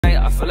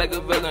I feel like a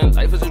villain.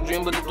 Life is a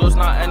dream, but the door's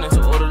not ending.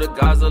 To order the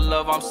guys of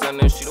love I'm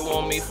sending. She don't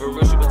want me for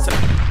real, she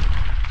protect me.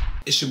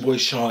 It's your boy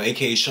Shawn,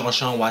 aka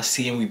ShawnShawn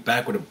YC, and we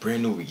back with a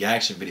brand new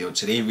reaction video.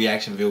 Today's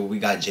reaction video, we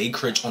got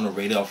Critch on the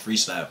radar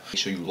freestyle. Make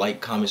sure you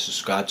like, comment,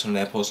 subscribe, turn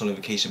that post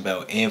notification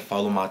bell, and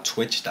follow my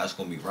Twitch. That's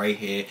gonna be right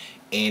here,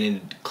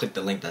 and click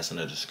the link that's in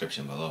the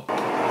description below.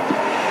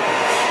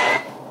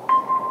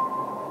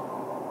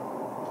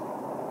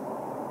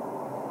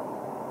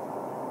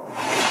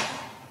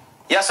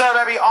 Yes, sir,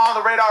 baby. On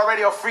the radar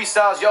radio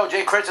freestyles. Yo,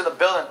 Critch in the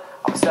building.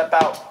 I'm gonna step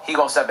out. He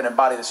gonna step in and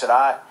body this shit. All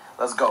right,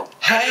 let's go.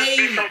 Hey.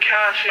 Be from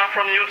cash, not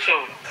from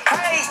YouTube.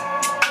 Hey.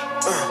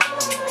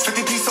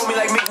 50 piece on me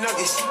like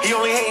McNuggets. He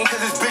only hating cause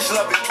his bitch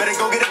love it. Better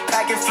go get a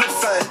pack and flip,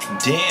 son.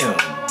 Damn.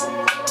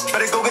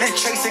 Better go get a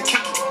chase and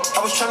kick it.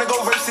 I was trying to go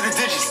race to the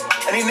digits,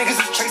 and these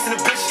niggas was chasing the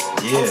bitches.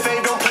 Yeah.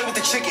 Fade, don't play with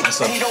the chicken. That's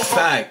a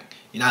fact.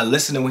 You're not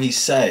listening to what he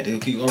said.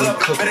 He only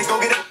cooking. Better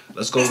go get it.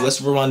 Let's go. Let's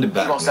rewind it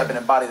back. He gonna step in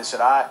and body this shit.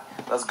 All right,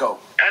 let's go.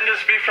 And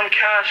this be from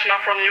cash,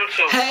 not from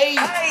YouTube. Hey.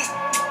 Hey.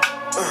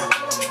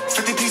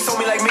 50 piece on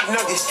me like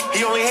McNuggets.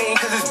 He only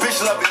hating cause his bitch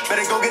love it.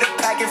 Better go get a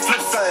pack and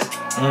flip,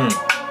 son.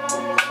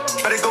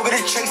 Better go get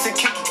a chase and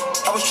kick it.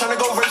 I was trying to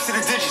go race to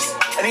the digits,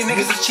 and these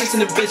niggas was chasing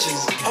the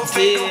bitches.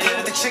 Fade, don't play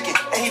with the chicken,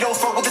 and he don't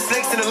fuck with the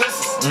snakes and the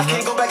lizards. I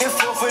can't go back and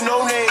forth with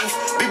no names.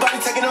 Big body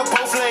taking up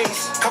both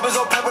lanes. Covers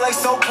all purple like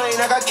so plain.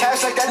 I got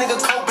cash like that nigga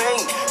Cobain.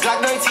 Glock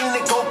 19 and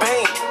it go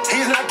bang.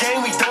 He's not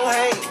gang, we don't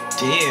hang.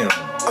 Damn.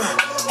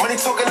 Money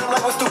talking, I'm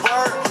like, what's the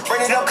word?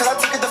 Bring it up, cause I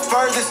took it the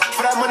furthest.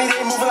 For that money,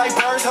 they moving like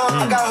birds, huh?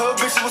 I got hood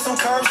bitches with some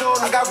curves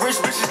on. I got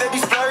rich bitches, they be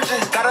splurging.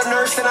 Got a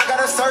nurse and I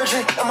got a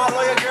surgeon. And my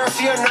lawyer girl,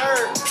 she a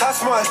nerd. Top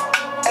smart.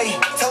 Ayy,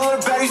 tell them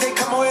the baddies, they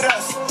coming with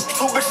us.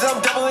 Two bitches,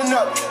 I'm doubling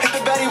up. Hit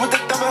the baddie with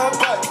the thumb in her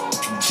butt.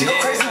 She go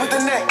crazy with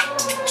the neck.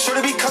 Sure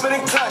to be coming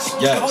in clutch.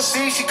 Yes. Double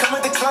C, she come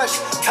with the clutch.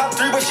 Top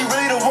 3, but she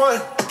really the one.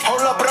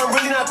 Hold up, but I'm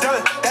really not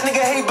done. That nigga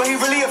hate, but he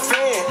really a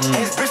fan.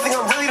 And his bitch think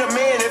I'm really the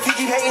man. If he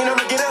keep hating,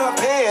 I'ma get in her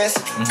pants.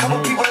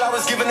 Couple people I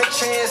was giving a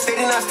chance, they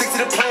did not stick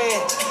to the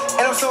plan.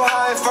 And I'm so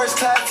high in first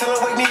class, till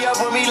them wake me up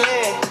when we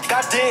land.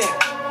 Goddamn.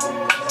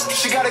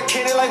 She got a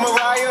candy like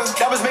Mariah.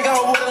 That was making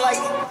her water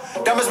like.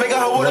 That was making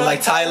her water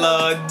like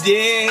Tyler.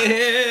 Damn.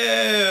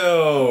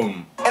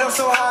 And I'm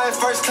so high in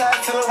first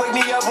class, till them wake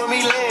me up when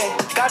we land.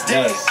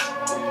 Goddamn. Yes.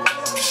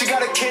 She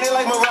got a candy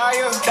like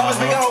Mariah. That was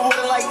making her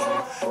water like.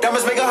 That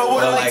was making her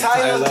water like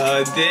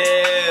Tyler.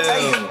 Damn.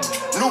 Hey,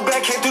 new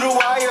bag came through the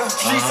wire.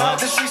 Streets hot,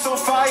 the streets on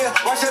fire.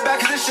 Watch that back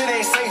cause this shit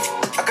ain't safe.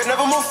 I could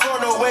never move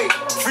forward, no way.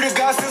 Free the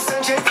God, still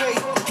send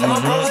JP. And my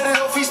bro let it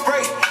off, he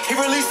spray. He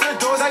released the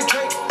doors like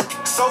Drake.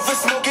 Sofa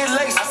smoke get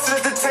laced. I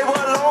sit at the table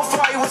alone,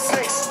 fly with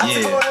snakes. I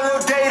took her on a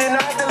little date and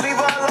I had to leave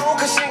her alone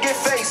cause she ain't get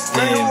faced.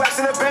 Brand new wax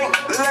in the bank.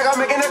 Look like I'm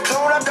making a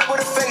clone, I'm done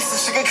with her face. And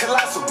she get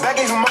colossal.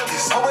 Back ain't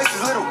humongous. Her waist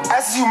is little,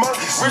 ass is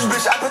humongous. Rich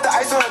bitch, I put the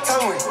ice on her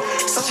tongue with.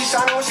 So she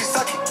shining when she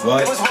suck it.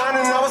 What? It was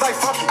whining and I was like,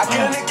 fuck it. I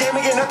get in the game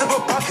and get nothing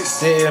but buckets.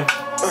 Damn.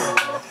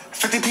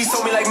 50 piece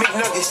on me like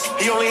McNuggets.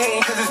 He only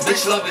hating cause his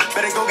bitch love it.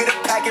 Better go get a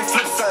pack and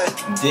flip, son.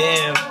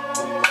 Damn.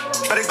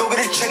 Better go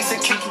get a chase and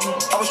kick it.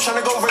 I was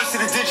trying to go race to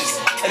the digits,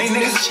 and these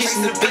niggas was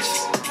chasing the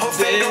bitches.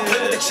 Fade, don't play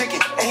with the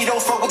chicken, and he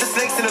don't fuck with the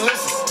snakes and the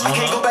lizards. I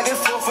can't go back and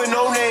forth with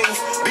no names.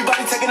 Big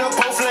body taking up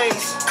both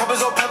lanes.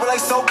 Covers all purple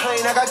like so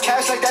plain. I got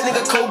cash like that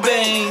nigga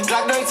Cobain.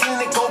 Glock 19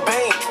 and it go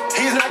bang.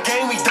 He's not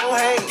gang, we don't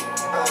hang.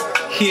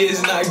 He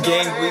is not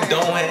gang, we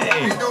don't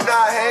hang. We do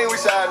not hang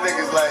with y'all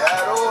niggas like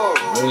at all.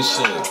 Real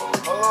shit.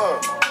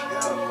 Hold on.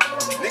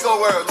 Nigga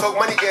world, talk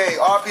money gang.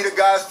 RP the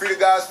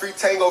guys, free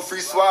Tango, free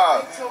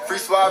Suave. Free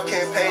Suave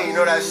campaign, you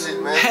know that shit,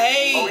 man.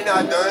 Hey. Oh, we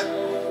not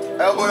done.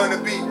 Elbow on the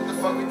beat, what the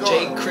fuck we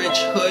doing? Critch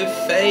hood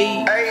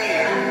fade.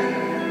 Hey.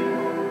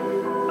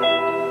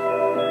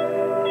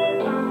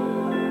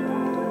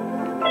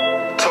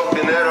 Talk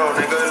dinero,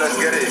 nigga, let's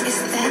get it.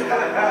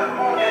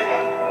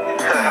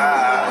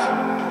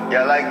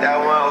 Y'all like that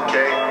one?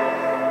 Okay.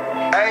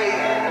 Hey.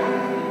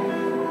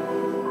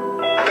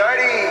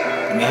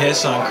 30. Let me hear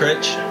some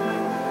Critch.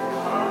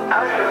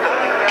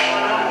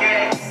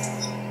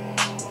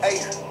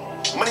 Hey,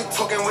 money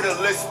talking with a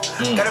list.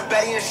 Got a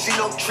baddie and she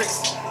no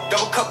tricks.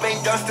 Double cup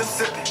ain't done, still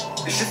sipping.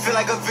 This shit feel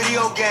like a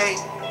video game.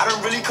 I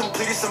done really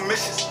completed some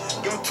missions.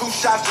 Give him 2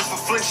 shots just for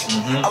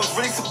flinching. I was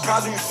really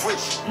surprised when you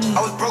switched.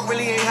 I was broke,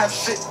 really ain't have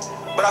shit.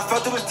 But I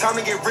felt it was time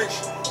to get rich.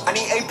 I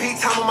need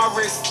AP time on my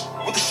wrist.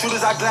 With the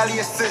shooters, I gladly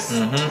assist.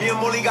 Me and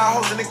Molly got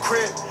hoes in the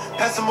crib.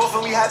 Pass them off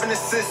and we having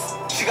assists.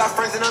 She got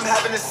friends and I'm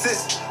having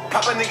assists.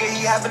 Papa nigga,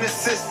 he having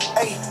assists.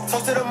 Ayy,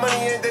 talk to the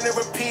money and then it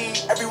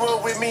repeat.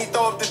 Everyone with me,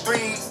 throw up the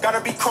threes. Gotta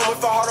be calm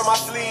with a heart on my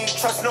sleeve.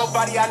 Trust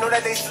nobody, I know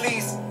that they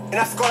sleaze. And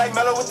I score like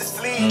Mellow with the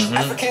sleeve.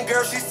 African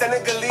girl, she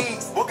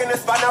Senegalese. Walking the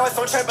spot, now it's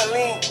on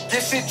trampoline.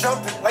 Get shit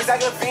jumping like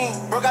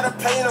Zagavine. Bro got a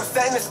plane, I'm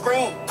setting the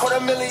screen.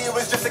 $250,000, it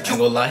was just a I ain't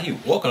gonna lie, he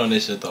walking on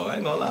this shit though. I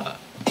ain't gonna lie.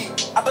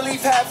 I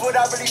believe half what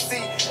I really see,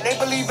 and they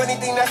believe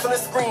anything that's on the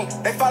screen.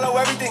 They follow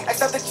everything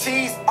except the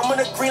cheese. I'm on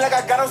the green like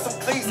I got on some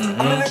cleats.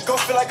 I'm in the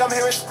ghost, feel like I'm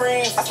hearing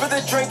screams. I spit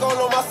the drink all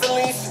on my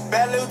Celine.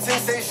 Bad little ting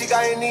say she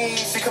got in need.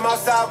 She come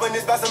outside when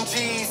it's about some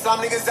G's. Slime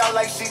niggas out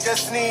like she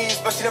just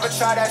sneezed, but she never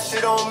tried that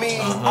shit on me.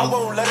 I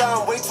won't let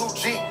her, I'm way too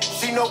G.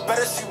 She know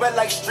better, she wet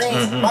like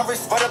streams. My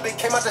wrist wet up, it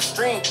came out the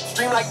stream.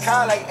 Stream like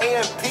Kyle, like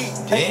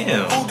AMP.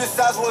 Damn. Who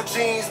decides what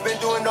jeans? Been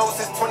doing those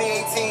since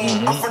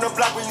 2018. I'm from the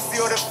block where you see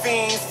all the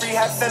fiends. Free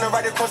half center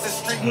right across the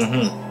street.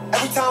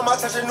 Every time I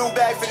touch a new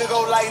bag, figure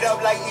go light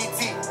up like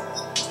ET.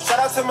 Shout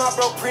out to my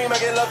bro Preem, I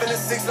get love in the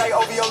 6 like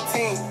OVO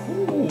team.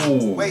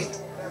 Ooh. Wait,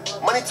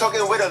 money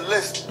talking with a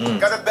list.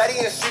 Got a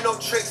baddie and she no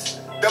tricks.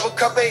 Double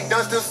cup ain't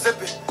done, still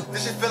sipping.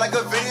 This shit feel like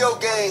a video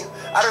game.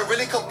 I done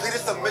really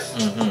completed some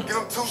mission. Give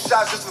him 2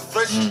 shots just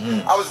for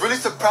flinch. I was really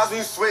surprised when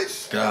you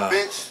switched,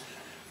 bitch.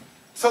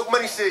 Took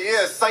money shit,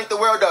 yeah, sank the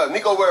world up,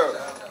 Nico world.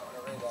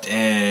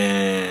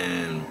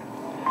 Damn.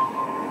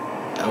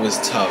 That was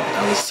tough.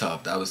 That was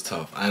tough. That was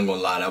tough. I ain't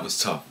gonna lie, that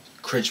was tough.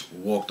 Critch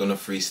walked on the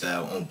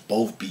freestyle on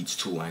both beats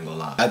too, I ain't gonna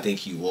lie. I think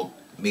he walked.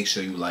 Make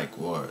sure you like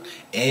word.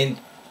 And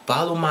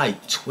follow my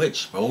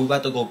Twitch, bro. We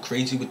about to go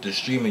crazy with the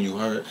streaming, you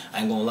heard. I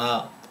ain't gonna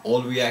lie.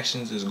 All the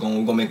reactions is going,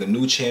 we're gonna make a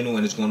new channel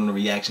and it's going on the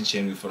reaction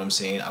channel, you feel what I'm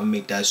saying? I'm gonna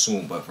make that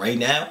soon. But right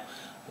now,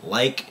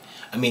 like,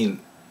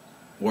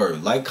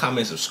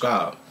 comment,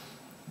 subscribe.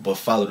 But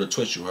follow the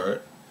Twitch, you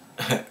heard.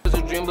 It's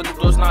a dream, but the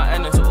door's not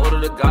ending. So all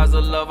of the guys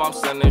of love I'm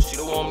sending, she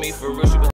don't want me for real.